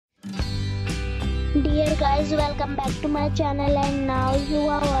Dear guys, welcome back to my channel and now you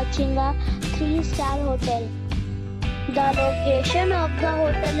are watching a 3-star hotel. The location of the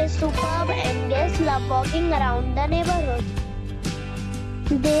hotel is superb and guests love walking around the neighborhood.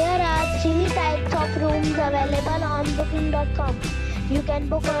 There are 3 types of rooms available on booking.com. You can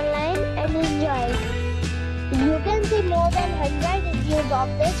book online and enjoy it. You can see more than 100 reviews of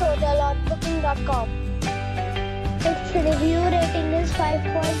this hotel on booking.com. Its review rating is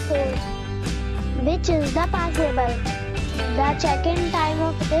 5.4. which is the passable. The check-in time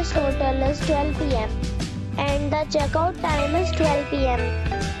of this hotel is 12 p.m. and the check-out time is 12 p.m.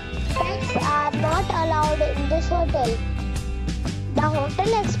 Pets are not allowed in this hotel. The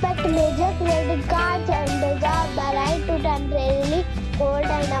hotel accepts major credit cards and reserves the right to temporarily hold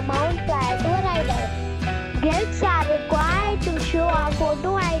an amount prior to arrival. Guests are required to show a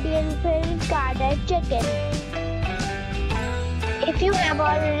photo ID and credit card at check-in. If you have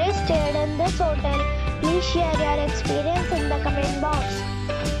already stayed in this hotel, please share your experience in the comment box.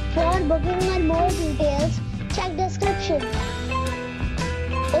 For booking or more details, check description.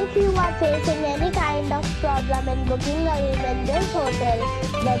 If you are facing any kind of problem in booking a room in this hotel,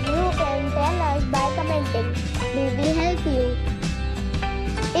 then you can tell us by commenting. We will help you.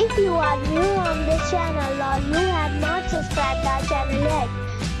 If you are new on this channel or you have not subscribed our channel yet,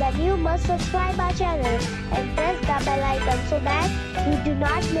 then you must subscribe our channel and press the bell icon so that you do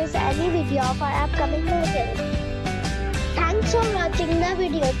not miss any video of our upcoming hotel. Thanks for watching the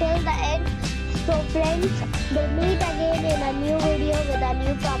video till the end. So friends, we'll meet again in a new video with a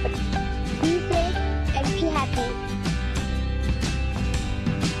new property. Be safe and be happy.